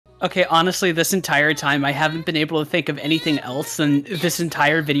Okay, honestly, this entire time I haven't been able to think of anything else than this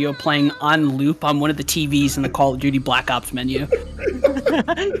entire video playing on loop on one of the TVs in the Call of Duty Black Ops menu.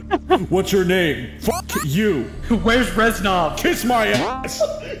 What's your name? Fuck you. Where's Reznov? Kiss my ass.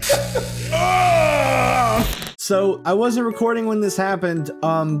 So I wasn't recording when this happened,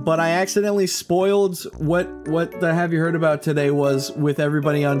 but I accidentally spoiled what the Have You Heard About today was with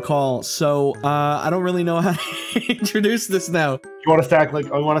everybody on call. So I don't really know how to introduce this now. You want to stack like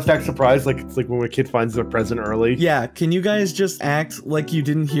I want to stack surprise like it's like when a kid finds their present early. Yeah, can you guys just act like you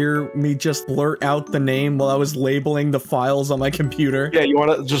didn't hear me just blurt out the name while I was labeling the files on my computer? Yeah, you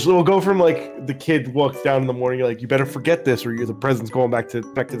want to just we'll go from like the kid walks down in the morning, you're like, you better forget this or the present's going back to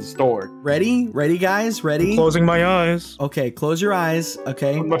the store. Ready? Ready, guys? Ready? Closing my eyes. Okay, close your eyes.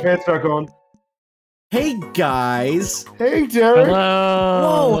 Okay. Put my pants back on. Hey guys. Hey Derek.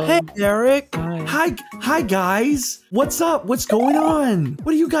 Hello. Whoa, hey Derek. Hi guys. What's up? What's going on?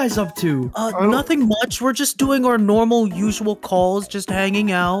 What are you guys up to? Nothing much. We're just doing our normal, usual calls, just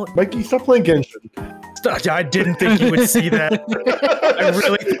hanging out. Mikey, stop playing Genshin. I didn't think you would see that. I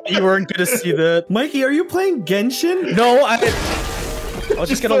really thought you weren't gonna see that. Mikey, are you playing Genshin? No, I was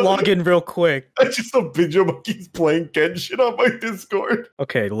just gonna log in real quick. I just saw video Mikey's playing Genshin on my Discord.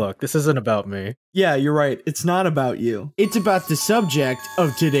 Okay, look, this isn't about me. Yeah, you're right. It's not about you. It's about the subject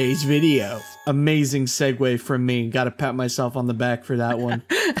of today's video. Amazing segue from me. Gotta pat myself on the back for that one.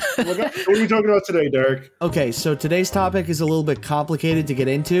 What are we talking about today, Derek? Okay, so today's topic is a little bit complicated to get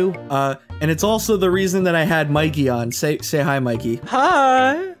into. And it's also the reason that I had Mikey on. Say hi, Mikey.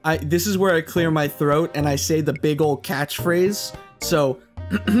 Hi! This is where I clear my throat and I say the big old catchphrase. So,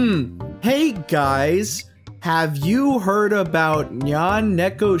 hey guys, have you heard about Nyan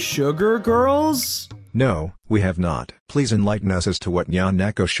Neko Sugar Girls? No, we have not. Please enlighten us as to what Nyan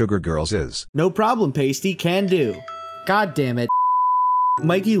Neko Sugar Girls is. No problem, Pastey, can do. God damn it.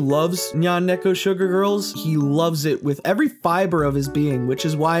 Mikey loves Nyan Neko Sugar Girls. He loves it with every fiber of his being, which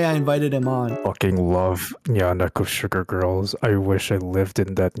is why I invited him on. Fucking love Nyan Neko Sugar Girls. I wish I lived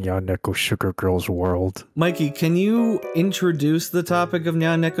in that Nyan Neko Sugar Girls world. Mikey, can you introduce the topic of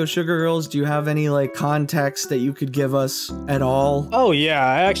Nyan Neko Sugar Girls? Do you have any, like, context that you could give us at all? Oh yeah,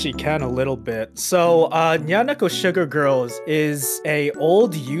 I actually can a little bit. So, Nyan Neko Sugar Girls is a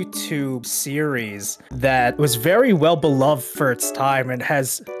old YouTube series that was very well beloved for its time and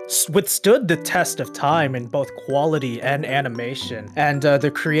has withstood the test of time in both quality and animation. And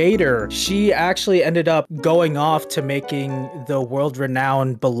the creator, she actually ended up going off to making the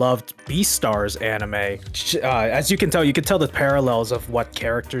world-renowned beloved Beastars anime. As you can tell the parallels of what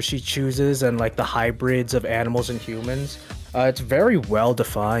characters she chooses and like the hybrids of animals and humans. It's very well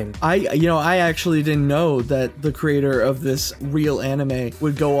defined. I actually didn't know that the creator of this real anime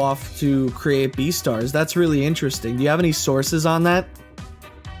would go off to create Beastars. That's really interesting. Do you have any sources on that?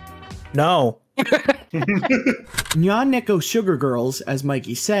 No. Nyan Neko Sugar Girls, as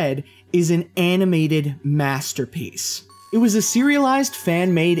Mikey said, is an animated masterpiece. It was a serialized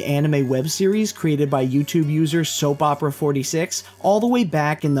fan-made anime web series created by YouTube user Soap Opera 46 all the way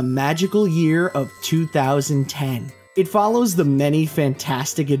back in the magical year of 2010. It follows the many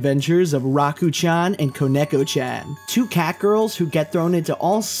fantastic adventures of Raku-chan and Koneko-chan, two cat girls who get thrown into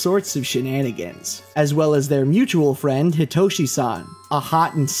all sorts of shenanigans, as well as their mutual friend Hitoshi-san, a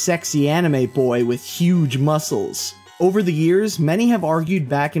hot and sexy anime boy with huge muscles. Over the years, many have argued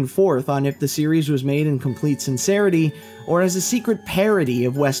back and forth on if the series was made in complete sincerity or as a secret parody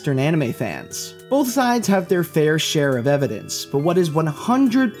of Western anime fans. Both sides have their fair share of evidence, but what is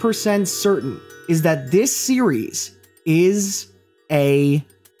 100% certain is that this series is a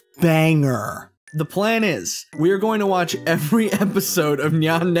banger. The plan is, we are going to watch every episode of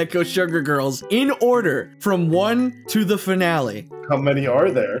Nyan Neko Sugar Girls in order from 1 to the finale. How many are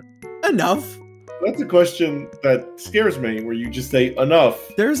there? Enough. That's a question that scares me, where you just say enough.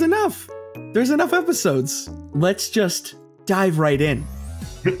 There's enough. There's enough episodes. Let's just dive right in.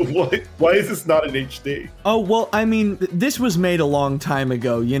 Why is this not in HD? Oh, well, I mean, this was made a long time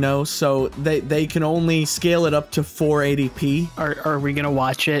ago, you know, so they can only scale it up to 480p. Are we gonna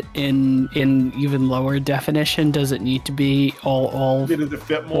watch it in even lower definition? Does it need to be all Did it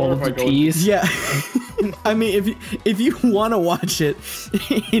fit more all if of I the go? P's? Yeah. I mean, if you want to watch it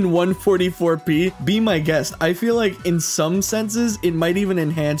in 144p, be my guest. I feel like in some senses, it might even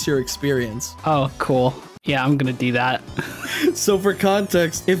enhance your experience. Oh, cool. Yeah, I'm gonna do that. So for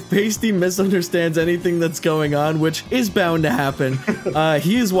context, if Pastey misunderstands anything that's going on, which is bound to happen,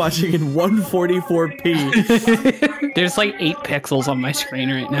 he is watching in 144p. There's like 8 pixels on my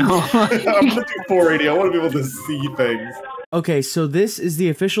screen right now. I'm gonna do 480. I want to be able to see things. Okay, so this is the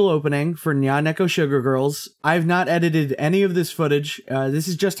official opening for Nya Neko Sugar Girls. I've not edited any of this footage. This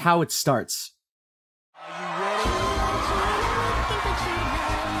is just how it starts.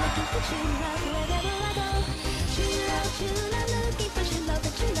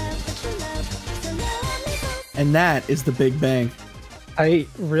 And that is the Big Bang. I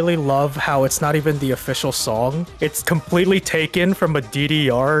really love how it's not even the official song. It's completely taken from a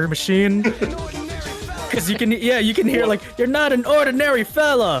DDR machine. Because you can hear like, you're not an ordinary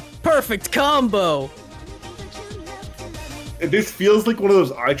fella. Perfect combo. This feels like one of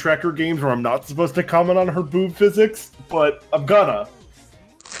those eye tracker games where I'm not supposed to comment on her boob physics, but I'm gonna.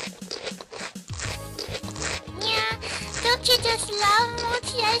 Yeah, don't you just love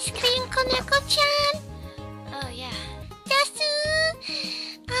mochi ice cream, Koneko-chan? Oh yeah.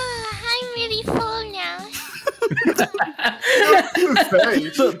 I'm really full now.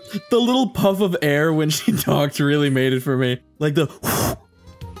 The little puff of air when she talked really made it for me. Like the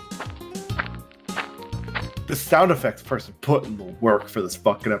sound effects person put in the work for this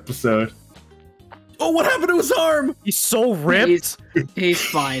fucking episode. Oh, what happened to his arm? He's so ripped. He's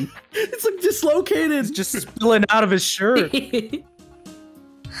fine. It's like dislocated. It's just spilling out of his shirt. Koneko-chan,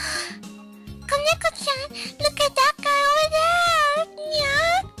 look at that guy over there.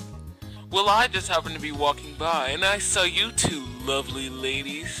 Yeah. Well, I just happened to be walking by, and I saw you two lovely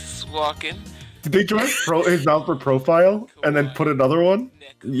ladies walking. Did they join his mount for profile and then put another one?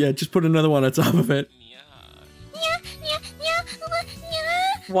 Yeah, just put another one on top of it.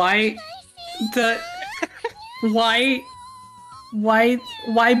 Why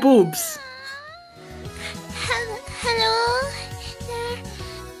why boobs? Hello?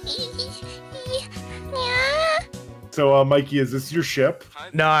 Yeah. So, Mikey, is this your ship?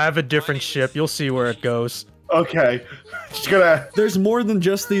 No, I have a different ship. You'll see where it goes. Okay. Just gonna... There's more than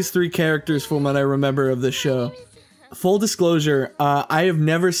just these three characters from what I remember of this show. Full disclosure, I have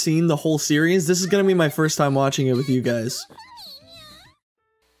never seen the whole series. This is gonna be my first time watching it with you guys.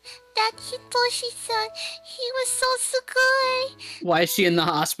 That Hitoshi-san, he was so sugoi. Why is she in the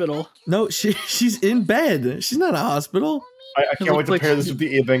hospital? No, she's in bed. She's not in a hospital. I can't wait to pair this with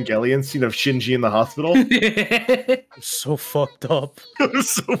the Evangelion scene of Shinji in the hospital. So fucked up.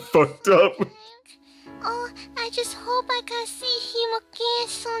 So fucked up. Oh, I just hope I can see him again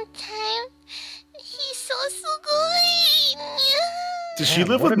sometime. He's so sugoi. Does she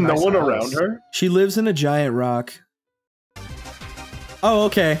live with no one around her? She lives in a giant rock. Oh,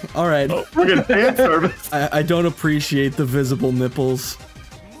 okay. All right. Oh, we're getting fan service. I don't appreciate the visible nipples.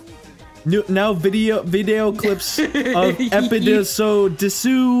 Now video clips of Epideso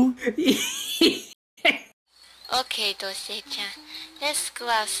Desu. Okay, Dosei-chan, let's go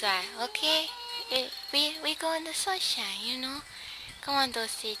outside, okay? We go in the sunshine, you know? Come on,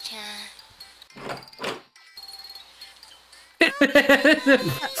 Dosei-chan.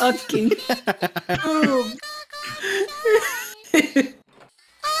 Fucking boob.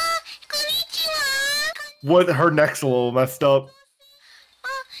 Konnichiwa! What? Her neck's a little messed up.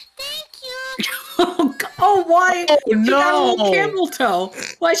 Oh, thank you! Oh, why? Oh, She got a little no. camel toe.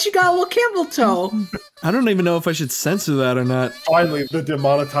 Why she got a little camel toe? I don't even know if I should censor that or not. Finally, the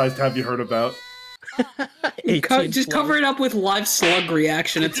demonetized have you heard about? Just cover it up with live slug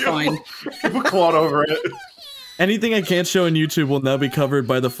reaction. It's fine. Put Claude over it. Anything I can't show on YouTube will now be covered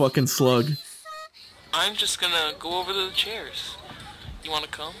by the fucking slug. I'm just gonna go over to the chairs. You wanna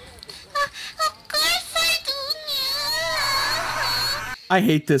come? Of course I do. I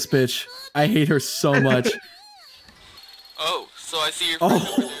hate this bitch. I hate her so much. Oh, so I see your friend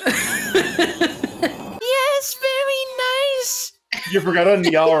over there. Yes, very nice. You forgot a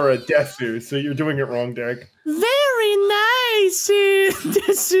Nya or a Desu, so you're doing it wrong, Derek. Very nice,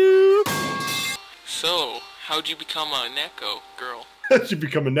 Desu. So, how'd you become a Neko girl? That should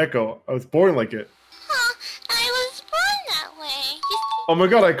become a Neko. I was born like it. Huh, I was born that way. Oh my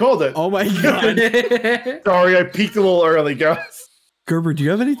god, I called it. Oh my god. Sorry, I peeked a little early, guys. Gerber, do you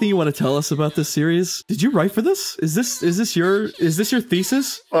have anything you want to tell us about this series? Did you write for this? Is this your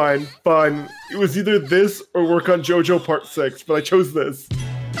thesis? Fine. It was either this or work on JoJo Part 6, but I chose this.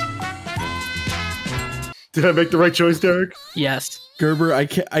 Did I make the right choice, Derek? Yes. Gerber, I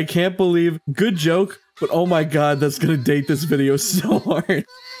can't believe. Good joke, but oh my god, that's gonna date this video so hard.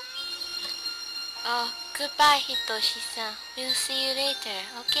 Oh, goodbye, Hitoshi-san. We'll see you later,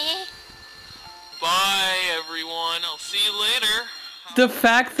 okay? Bye, everyone. I'll see you later. The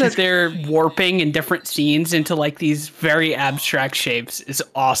fact that they're warping in different scenes into like these very abstract shapes is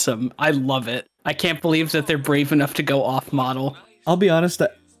awesome. I love it. I can't believe that they're brave enough to go off model. I'll be honest,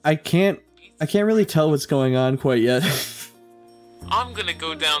 I can't really tell what's going on quite yet. I'm gonna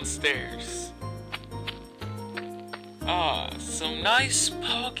go downstairs. some nice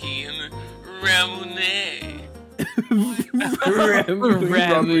Pocky and Ramonet.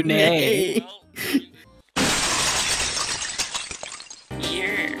 Ramonet.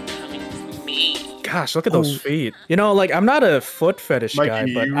 You're coming with me. Gosh, look at those feet. You know, like, I'm not a foot fetish Mikey,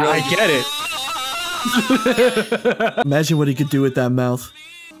 guy, but you I really- get it. Imagine what he could do with that mouth.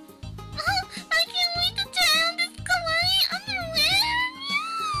 I can't wait to try on this kawaii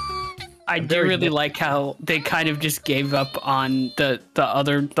underwear. I do really like how they kind of just gave up on the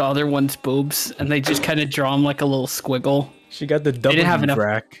other one's boobs, and they just kind of draw them like a little squiggle. She got the double didn't have enough-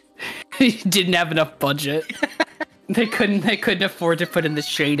 rack. Didn't have enough budget. They couldn't afford to put in the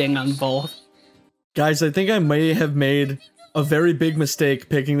shading on both. Guys, I think I may have made a very big mistake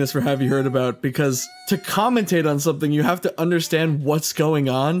picking this for Have You Heard About, because to commentate on something, you have to understand what's going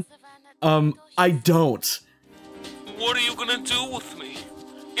on. I don't. What are you gonna do with me?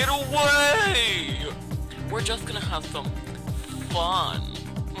 Get away! We're just gonna have some fun.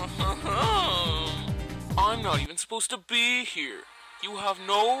 I'm not even supposed to be here. You have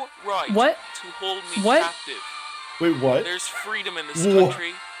no right What? to hold me What? captive. Wait, what? There's freedom in this Whoa.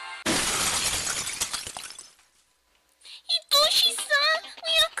 country. Hitoshi-san,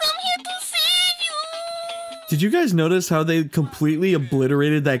 we have come here to save you. Did you guys notice how they completely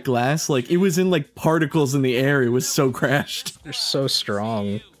obliterated that glass? Like, it was in, like, particles in the air. It was so crashed. They're so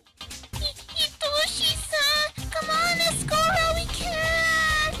strong. Hitoshi-san, come on, let's go how we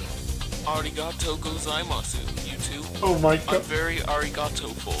can. Arigato gozaimasu, you two. Oh my I'm god. very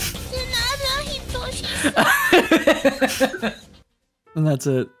arigato-ful. Nada, Hitoshi-san. And that's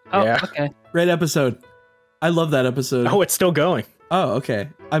it. Oh, Yeah. okay. Great episode. I love that episode. Oh, it's still going. Oh, okay.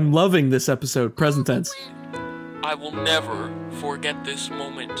 I'm loving this episode. Present tense. I will never forget this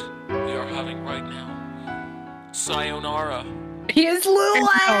moment we are having right now. Sayonara. His little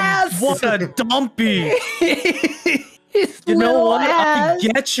ass. What a dumpy! His You know little what? I ass.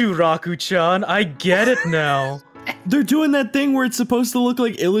 get you, Raku-chan. I get it now. They're doing that thing where it's supposed to look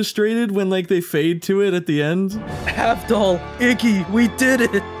like illustrated when, like, they fade to it at the end. Abdul, Iggy, we did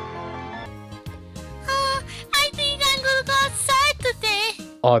it! I think I'm gonna go outside today.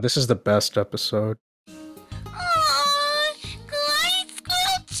 Oh, this is the best episode. Oh, kawaii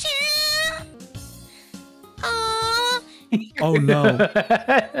Squirrel-chan. Oh, Oh no.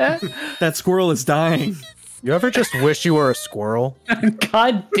 That squirrel is dying. You ever just wish you were a squirrel?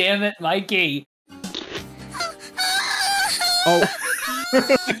 God damn it, Mikey. Oh.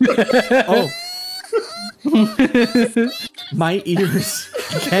 Oh. My ears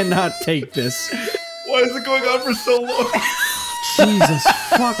cannot take this. Why is it going on for so long? Jesus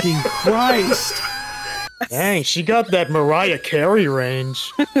fucking Christ. Dang, she got that Mariah Carey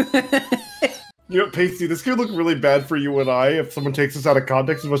range. You know, Pastey, this could look really bad for you and I if someone takes this out of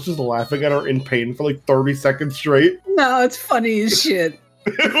context and was just laughing at her in pain for like 30 seconds straight. No, it's funny as shit.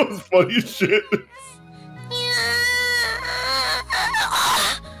 It was funny as shit.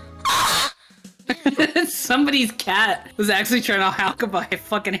 Somebody's cat was actually trying to hawk up a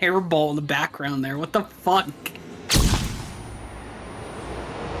fucking hairball in the background there. What the fuck?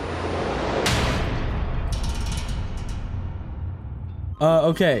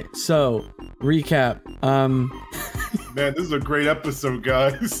 Okay, so recap. Man, this is a great episode,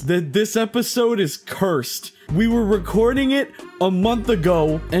 guys. This episode is cursed. We were recording it a month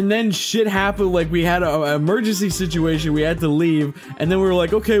ago, and then shit happened. Like, we had an emergency situation, we had to leave, and then we were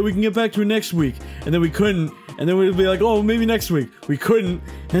like, okay, we can get back to it next week. And then we couldn't, and then we'd be like, oh, maybe next week. We couldn't,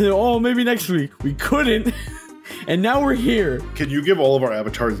 and then, oh, maybe next week. We couldn't. And now we're here. Can you give all of our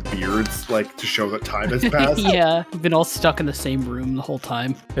avatars beards, like, to show that time has passed? Yeah, we've been all stuck in the same room the whole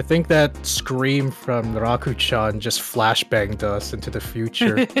time. I think that scream from Raku-chan just flashbanged us into the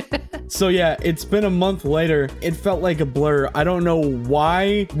future. So yeah, it's been a month later. It felt like a blur. I don't know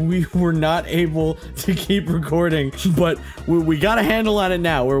why we were not able to keep recording, but we got a handle on it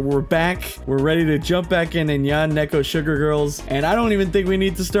now. We're back. We're ready to jump back in Yan Neko Sugar Girls, and I don't even think we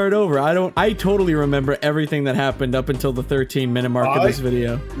need to start over. I totally remember everything that happened up until the 13-minute mark of this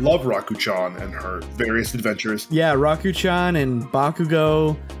video. Love Raku-chan and her various adventures. Yeah, Raku-chan and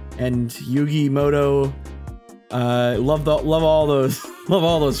Bakugo and Yugi Moto. Love all those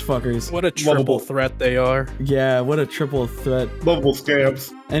fuckers. What a triple Lovable. threat they are. Yeah, what a triple threat. Lovable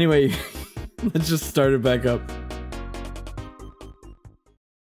scamps. Anyway, let's just start it back up.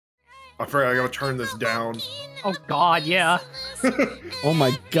 I forgot I gotta turn this down. Oh god, yeah. Oh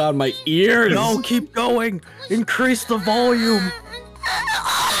my god, my ears! No, keep going. Increase the volume.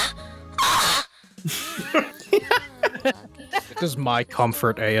 This is my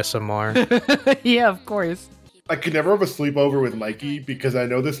comfort ASMR. Yeah, of course. I could never have a sleepover with Mikey because I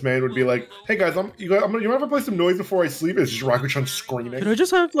know this man would be like, "Hey guys, you ever play some noise before I sleep?" It's just Raku-chan screaming. Can I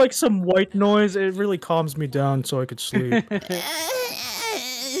just have like some white noise? It really calms me down so I could sleep.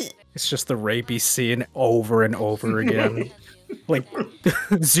 It's just the rabies scene over and over again. Like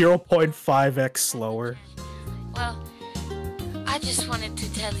 0.5x slower. Well, I just wanted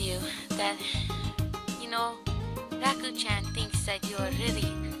to tell you that, you know, Raku-chan thinks that you are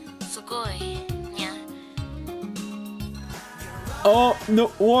really sugoi. Yeah. Oh, no,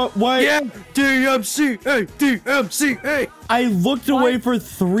 what? Yeah, DMC, hey, DMC, hey! I looked away for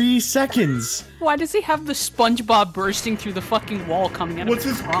 3 seconds. Why does he have the SpongeBob bursting through the fucking wall coming out of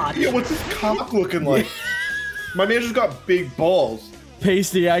his crotch? Yeah, what's his cock looking like? My man just got big balls.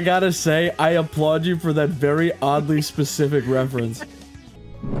 Pastey, I gotta say, I applaud you for that very oddly specific reference.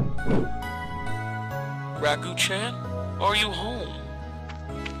 Raku-chan, are you home?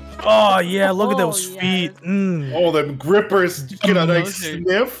 Oh yeah, look at those feet. Mm. Oh, them grippers get a nice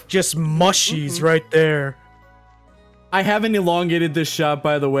sniff. Just mushies right there. I haven't elongated this shot,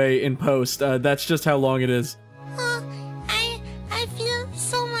 by the way, in post. That's just how long it is. I feel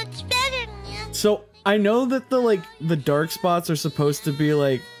so much better, yeah. So, I know that the dark spots are supposed to be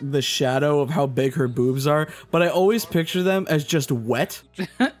like the shadow of how big her boobs are, but I always picture them as just wet.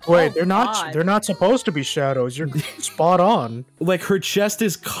 Wait, they're not supposed to be shadows. You're spot on. Like her chest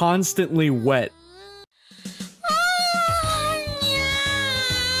is constantly wet.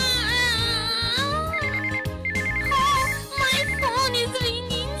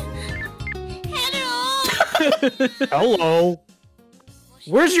 Hello.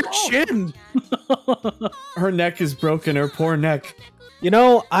 Where's your chin? Her neck is broken, her poor neck. You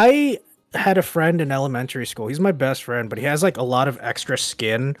know, I had a friend in elementary school. He's my best friend, but he has like a lot of extra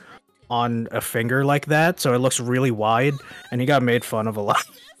skin on a finger like that, so it looks really wide, and he got made fun of a lot.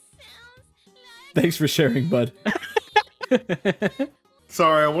 Thanks for sharing, bud.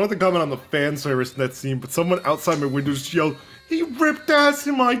 Sorry, I wanted to comment on the fan service in that scene, but someone outside my window just yelled, "He ripped ass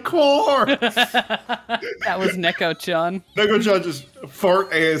in my car!" That was Neko-chan. Neko-chan just fart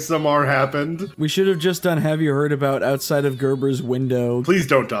ASMR happened. We should have just done Have You Heard About outside of Gerber's window. Please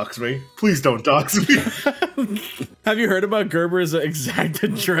don't dox me. Please don't dox me. Have you heard about Gerber's exact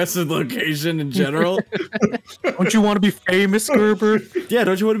address and location in general? Don't you want to be famous, Gerber? Yeah,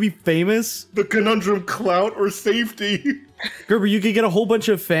 don't you want to be famous? The conundrum, clout or safety? Gerber, you could get a whole bunch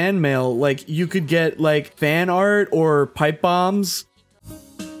of fan mail. Like, you could get, like, fan art or pipe bombs.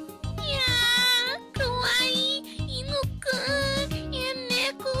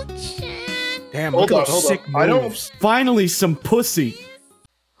 Damn, look at those sick moves. Finally, some pussy.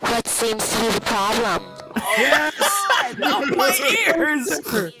 What seems to be the problem? Yes! Oh, my ears!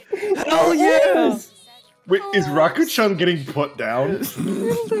 Hell yeah! Wait, is Raku-chan getting put down?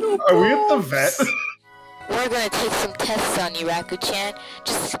 Are we at the vet? We're gonna take some tests on you, Raku-chan.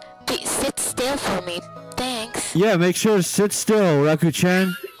 Just sit still for me. Thanks. Yeah, make sure to sit still,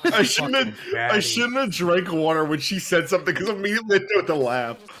 Raku-chan. I shouldn't have drank water when she said something because immediately I started to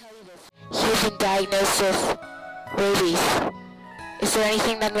laugh. You've been diagnosed with rabies. Is there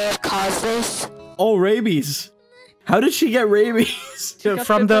anything that may have caused this? Oh, rabies. How did she get rabies?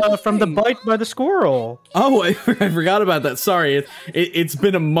 From the bite by the squirrel. Oh, I forgot about that. Sorry, it's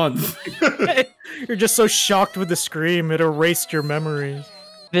been a month. You're just so shocked with the scream, it erased your memories.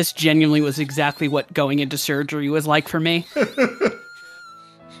 This genuinely was exactly what going into surgery was like for me.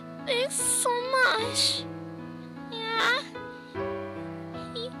 There's so much. Yeah.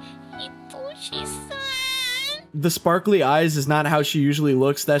 The sparkly eyes is not how she usually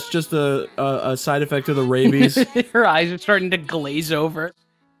looks. That's just a side effect of the rabies. Her eyes are starting to glaze over.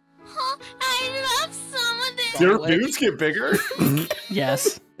 Oh, I love some of this. Did her boobs get bigger?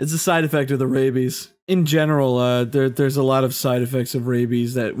 Yes. It's a side effect of the rabies. In general, there's a lot of side effects of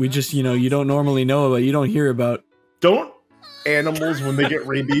rabies that we just, you don't normally know about, you don't hear about. Don't animals, when they get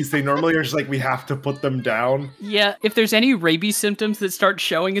rabies, they normally are just like, we have to put them down? Yeah, if there's any rabies symptoms that start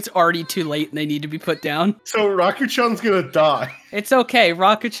showing, it's already too late and they need to be put down. So Raku-chan's gonna die. It's okay.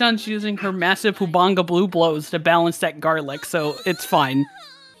 Raku-chan's using her massive Hubanga blue blows to balance that garlic, so it's fine.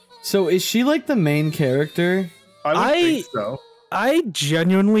 So is she like the main character? I think so. I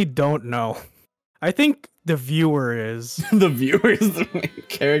genuinely don't know. I think the viewer is. The viewer is the main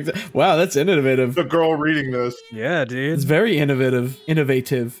character. Wow, that's innovative. The girl reading this. Yeah, dude. It's very innovative.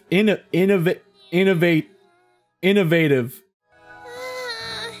 Innovative. Innovative.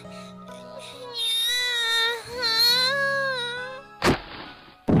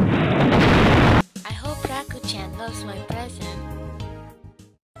 I hope Raku-chan loves my present.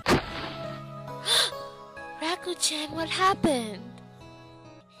 Raku-chan, what happened?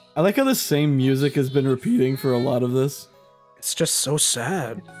 I like how the same music has been repeating for a lot of this. It's just so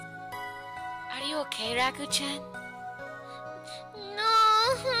sad. Are you okay, Raku-chan?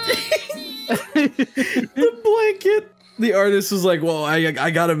 No. The blanket. The artist was like, well, I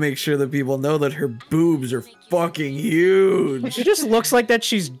gotta make sure that people know that her boobs are fucking huge. She just looks like that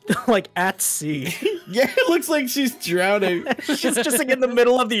she's like at sea. Yeah, it looks like she's drowning. She's just like in the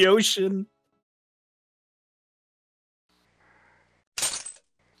middle of the ocean.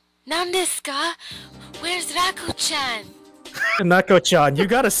 Nandeska? Where's Raku-chan? Nako-chan, you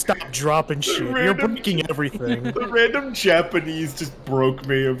gotta stop dropping shit. You're breaking everything. The random Japanese just broke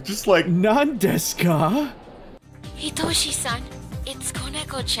me. I'm just like, Nandeska? Hitoshi-san, it's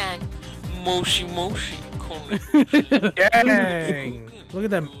Koneko-chan. Moshi Moshi. Koneko. Dang! Look at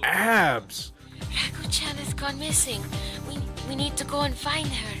them abs. Raku-chan has gone missing. We need to go and find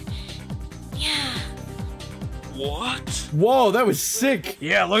her. Yeah. What? Whoa, that was sick.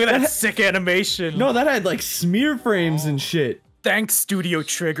 Yeah, look at that sick animation. No, that had like smear frames and shit. Thanks, Studio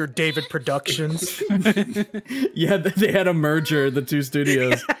Trigger, David Productions. Yeah, they had a merger, the two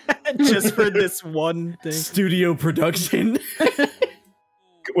studios. Just for this one thing. Studio production.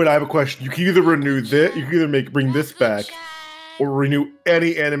 wait, I have a question. You can either renew this, you can either bring this back, or renew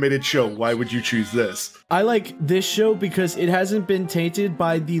any animated show. Why would you choose this? I like this show because it hasn't been tainted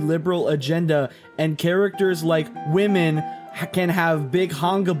by the liberal agenda, and characters like women can have big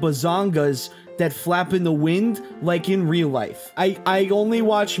hanga bazongas that flap in the wind like in real life. I only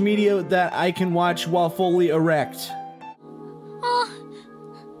watch media that I can watch while fully erect. Oh,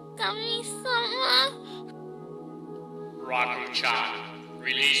 Kami-sama. Raku-chan,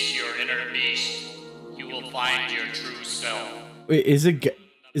 release your inner beast. You will find your true self. Wait, is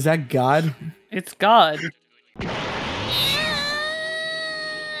that God? It's God.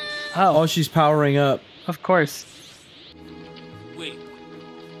 Oh, she's powering up. Of course. Wait.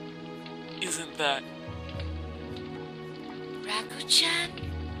 Isn't that... Raku-chan?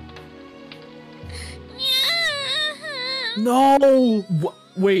 No!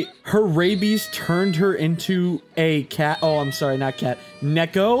 Wait, her rabies turned her into a cat. Oh, I'm sorry, not cat.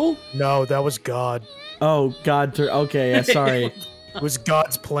 Neko? No, that was God. Oh, God. Okay, yeah, sorry. It was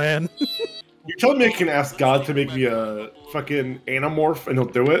God's plan. You're telling me I can ask God to make me a fucking Animorph and he'll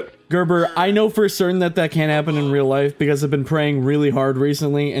do it? Gerber, I know for certain that that can't happen in real life because I've been praying really hard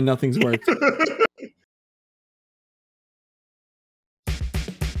recently and nothing's worked.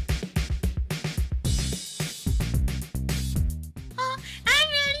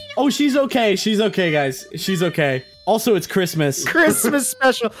 Oh, she's okay. She's okay, guys. She's okay. Also, it's Christmas. Christmas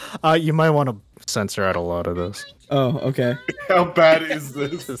special. You might want to censor out a lot of this. Oh, okay. How bad is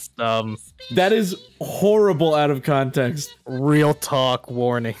this? Just, that is horrible out of context. Real talk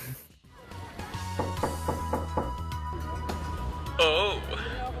warning. Oh,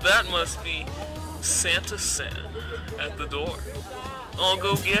 that must be Santa San at the door. I'll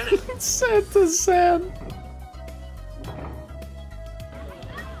go get it. Santa San.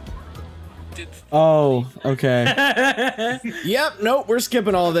 Oh, okay. Yep, nope, we're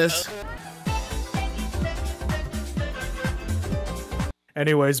skipping all this.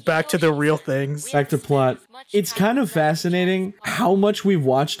 Anyways, back to the real things. Back to plot. It's kind of fascinating how much we've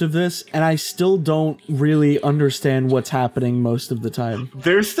watched of this, and I still don't really understand what's happening most of the time.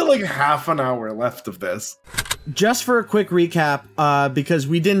 There's still like half an hour left of this. Just for a quick recap, because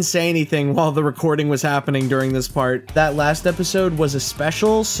we didn't say anything while the recording was happening during this part, that last episode was a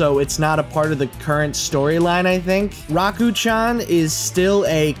special, so it's not a part of the current storyline, I think. Raku-chan is still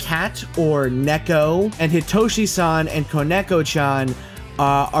a cat or Neko, and Hitoshi-san and Koneko-chan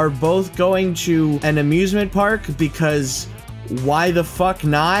are both going to an amusement park because why the fuck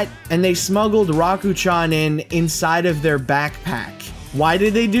not? And they smuggled Raku-chan inside of their backpack. Why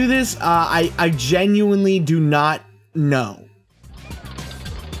did they do this? I genuinely do not know.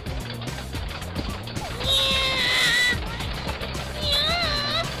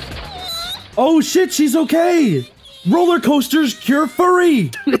 Oh shit, she's okay! Roller coasters cure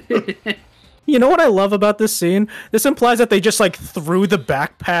furry! You know what I love about this scene? This implies that they just like threw the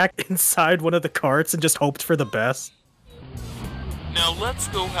backpack inside one of the carts and just hoped for the best. Now let's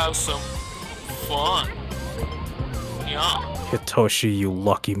go have some fun. Yeah. Hitoshi, you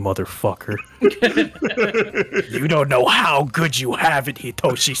lucky motherfucker. You don't know how good you have it,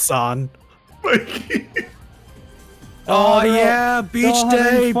 Hitoshi-san. Oh yeah, beach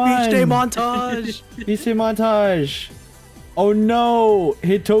day montage. Beach day montage. Oh no,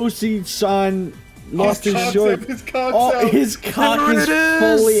 Hitoshi-san lost his short. His cock's oh, out. his cock is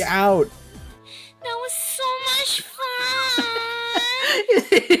fully out. That was so much fun.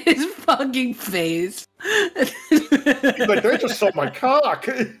 His fucking face. He's like, they just saw my cock.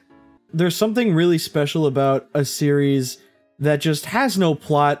 there's something really special about a series that just has no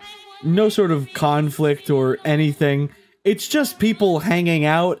plot, no sort of conflict or anything. It's just people hanging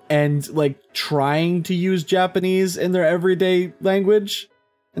out and, like, trying to use Japanese in their everyday language.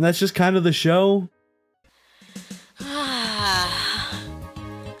 And that's just kind of the show.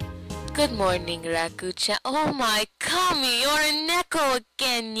 Good morning, Raku-chan. Oh my, Kami, you're a Neko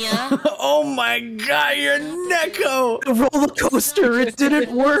again, yeah? Oh my god, you're Neko! The roller coaster, it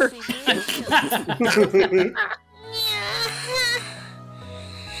didn't work.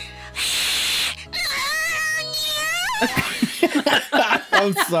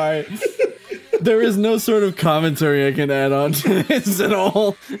 I'm sorry. There is no sort of commentary I can add on to this at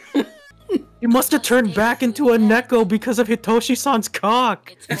all. You must have turned back into a Neko because of Hitoshi-san's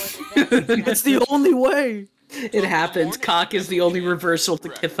cock. It's the only way. It happens. Cock is the only reversal to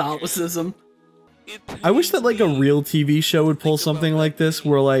Catholicism. I wish that, like, a real TV show would pull something like this,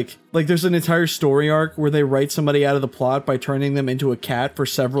 where, like there's an entire story arc where they write somebody out of the plot by turning them into a cat for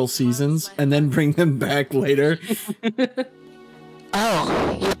several seasons, and then bring them back later.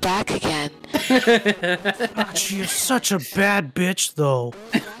 Oh, you're back again. She is such a bad bitch, though.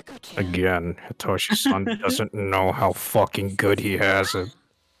 Again, Hitoshi-san doesn't know how fucking good he has it.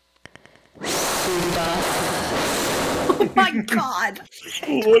 Oh my god!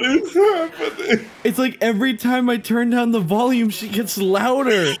 What is happening? It's like every time I turn down the volume, she gets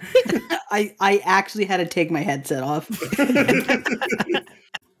louder. I actually had to take my headset off.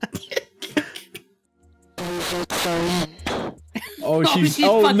 Oh, she's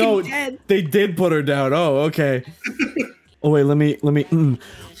fucking no, dead. They did put her down. Oh, okay. Oh wait, let me.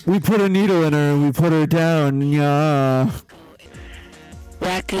 We put a needle in her and we put her down. Yeah.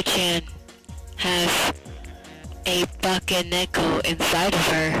 Raku-chan has a bucket Neko inside of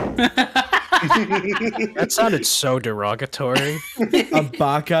her. That sounded so derogatory. A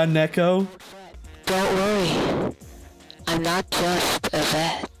baka neko. Don't worry. I'm not just a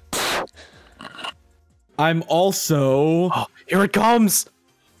vet. I'm also. Oh, here it comes.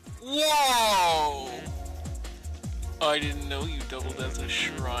 Whoa! I didn't know you doubled as a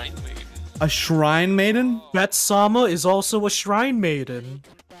shrine maiden. A shrine maiden? Bet-sama is also a shrine maiden.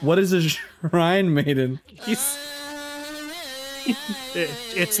 What is a shrine maiden? It's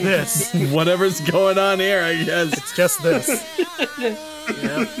this. Whatever's going on here, I guess. It's just this.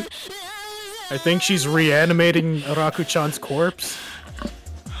 Yep. I think she's reanimating Raku-chan's corpse.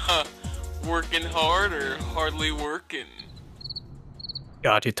 Huh. Working hard or hardly working?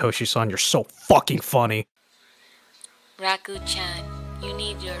 God, Hitoshi-san, you're so fucking funny. Raku-chan, you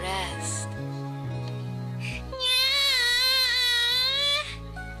need your rest.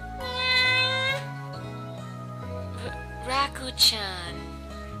 Raku-chan.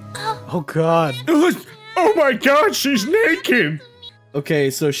 Oh god. Oh my god, she's naked! Okay,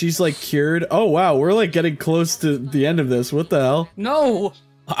 so she's like cured. Oh wow, we're like getting close to the end of this. What the hell? No!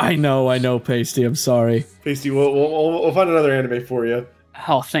 I know, Pasty. I'm sorry. Pasty, we'll find another anime for you.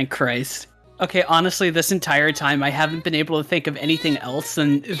 Oh, thank Christ. Okay, honestly, this entire time I haven't been able to think of anything else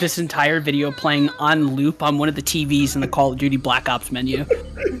than this entire video playing on loop on one of the TVs in the Call of Duty Black Ops menu.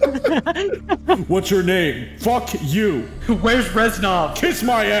 What's your name? Fuck you. Where's Reznov? Kiss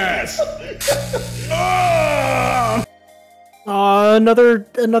my ass. Another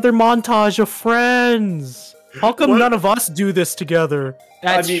montage of friends. How come none of us do this together?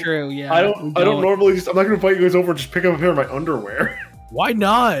 That's true, yeah. I don't normally I'm not gonna invite you guys over and just pick up a pair of my underwear. Why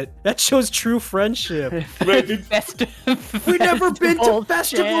not? That shows true friendship. We never been to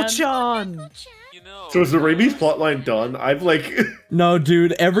Festival Chan. So is the rabies plotline done? I've like No,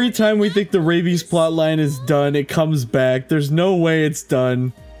 dude, every time we think the rabies plotline is done, it comes back. There's no way it's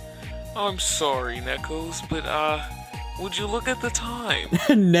done. I'm sorry, Nekos, but would you look at the time?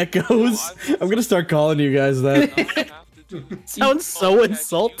 Nekos? I'm gonna start calling you guys that. Sounds so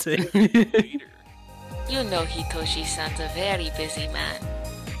insulting. You know Hitoshi-san's a very busy man.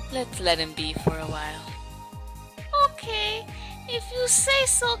 Let's let him be for a while. Okay, if you say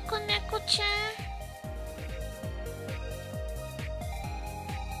so, Koneko-chan.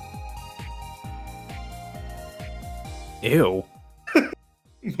 Ew.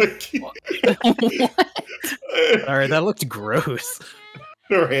 Mikey. Alright, that looked gross.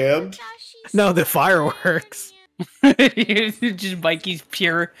 Her hand. No, the fireworks. Just Mikey's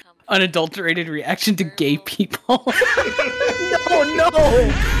pure, unadulterated reaction to gay people. No,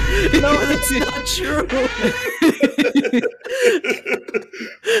 that's not true.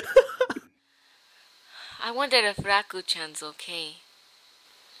 I wonder if Raku-chan's okay.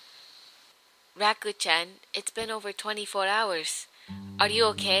 Raku-chan, it's been over 24 hours. Are you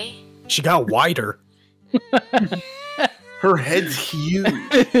okay? She got wider. Her head's huge.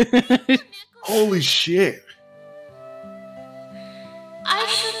 Holy shit. I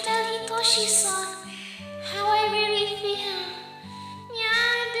should tell Hitoshi-san how I really feel.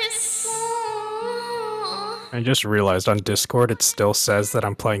 Yeah, this. I just realized on Discord it still says that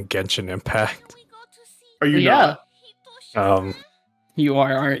I'm playing Genshin Impact. Are you Yeah. not? You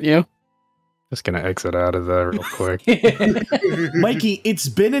are, aren't you? Just gonna exit out of there real quick. Mikey, it's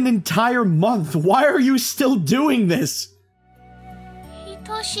been an entire month. Why are you still doing this?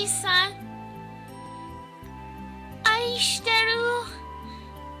 Hitoshi-san. Aishiteru.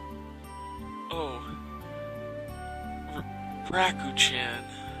 Oh. Raku-chan.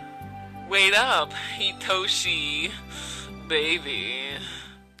 Wait up, Hitoshi. Baby.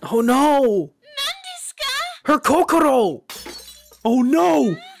 Oh no! Her Kokoro! Oh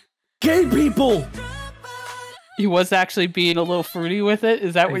no! Gay people! He was actually being a little fruity with it.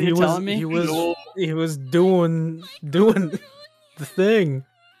 Is that what you're telling me? He was doing the thing.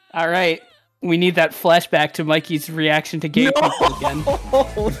 All right. We need that flashback to Mikey's reaction to gay people again.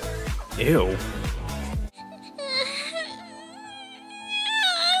 Ew.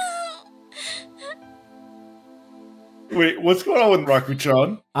 Wait, what's going on with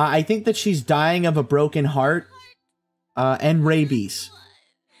Raku-chan? I think that she's dying of a broken heart and rabies.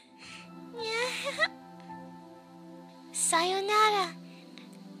 Sayonara,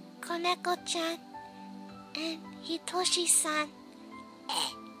 Koneko-chan and Hitoshi-san.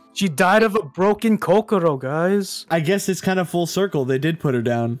 She died of a broken Kokoro, guys. I guess it's kind of full circle. They did put her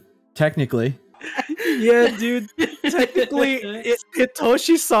down, technically. Yeah, dude. Technically, it's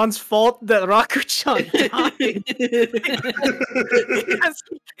Hitoshi-san's fault that Raku-chan died. As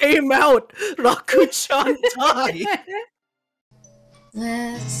he came out, Raku-chan died.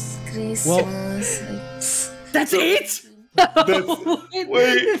 Last Christmas. That's it?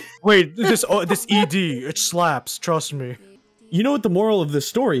 Wait. This ED, it slaps, trust me. You know what the moral of this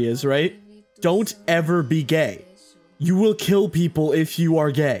story is, right? Don't ever be gay. You will kill people if you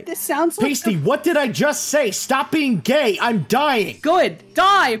are gay. This sounds like Pastey, what did I just say? Stop being gay. I'm dying. Good.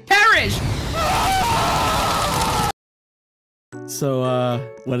 Die. Perish. So,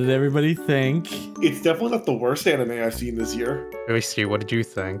 what did everybody think? It's definitely not the worst anime I've seen this year. Pastey, what did you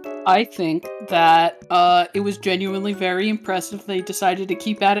think? I think that it was genuinely very impressive they decided to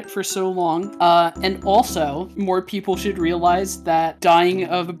keep at it for so long. And also, more people should realize that dying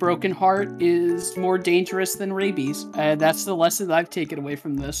of a broken heart is more dangerous than rabies. That's the lesson that I've taken away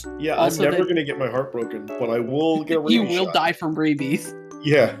from this. Yeah, also, I'm never going to get my heart broken, but I will get a rabies You will shot. die from rabies.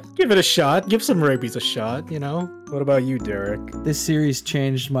 Yeah. Give it a shot. Give some rabies a shot, you know? What about you, Derek? This series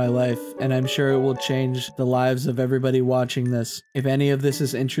changed my life, and I'm sure it will change the lives of everybody watching this. If any of this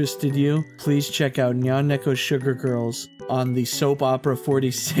has interested you, please check out Nyan Neko Sugar Girls on the Soap Opera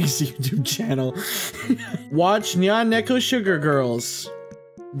 46 YouTube channel. Watch Nyan Neko Sugar Girls.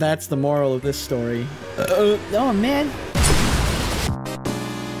 That's the moral of this story. Oh man,